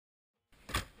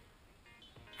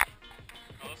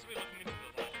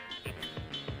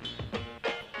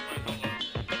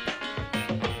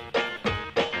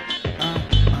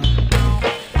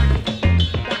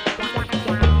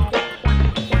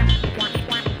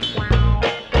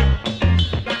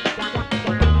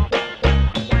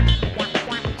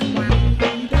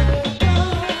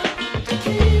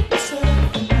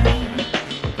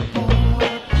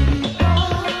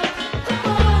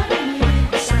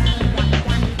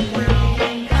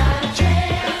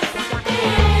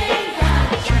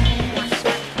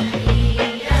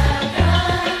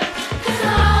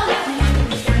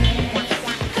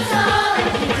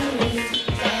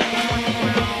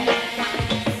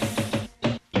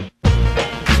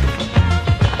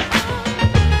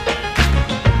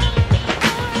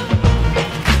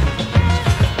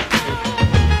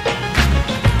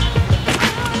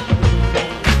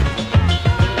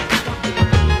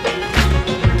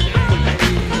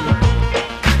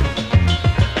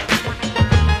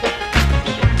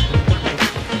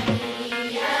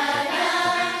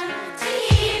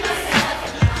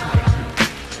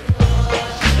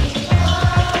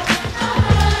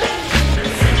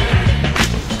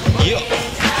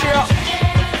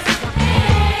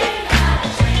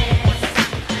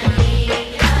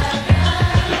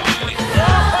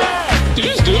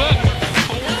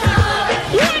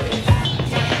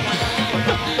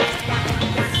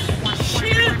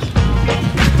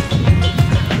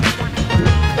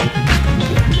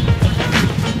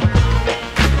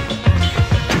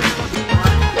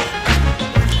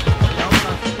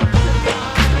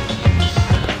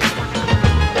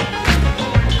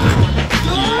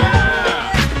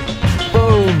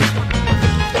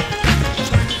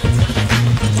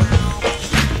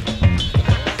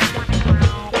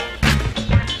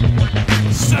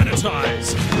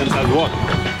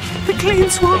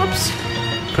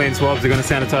main swabs are going to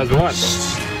sanitize what?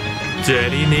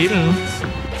 Dirty needles.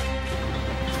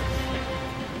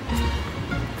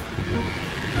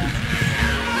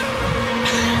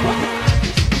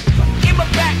 In my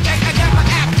backpack, I got my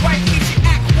act right, makes you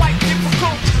act quite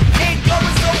difficult. Ain't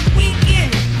going so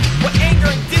weekend. With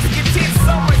anger and discontent,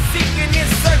 someone seeking in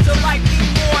search of like me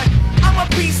more. I'm a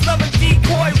peace-loving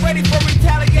decoy, ready for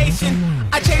retaliation.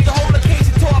 I changed the whole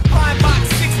location to a pine box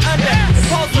 6 under.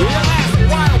 Impulse of the last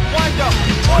wild wonder.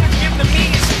 Orders given to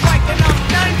me is striking, I'm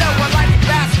thunder. While I get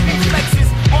fast reflexes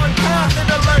on constant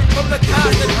alert from the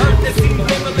constant hurt that seems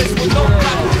limitless with no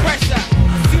block pressure.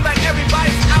 Seems like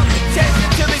everybody's out to test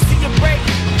until they see you break.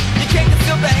 You can't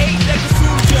conceal the hate that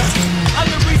consumes you. I'm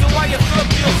the reason why you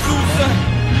feel Sousa.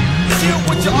 Chill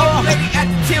with your old lady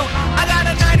at the tilt. I got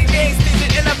a 90-day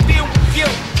extension and I feel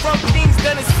guilt from things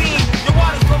that I've seen. The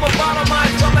water's from a bottle,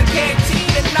 mine's from a canteen.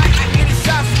 At night I get a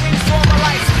shot, swings on my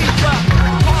light sleeper.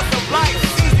 Cost of life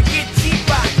seems to get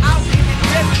cheaper. Out in the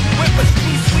desert with a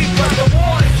street sweeper. The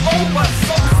war is over,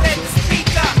 so said the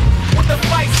speaker. With the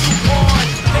fight suit on,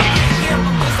 making him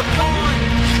a just a pawn,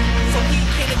 so he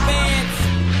can advance.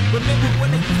 Remember when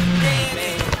they used to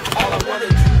dance? All I wanted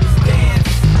to do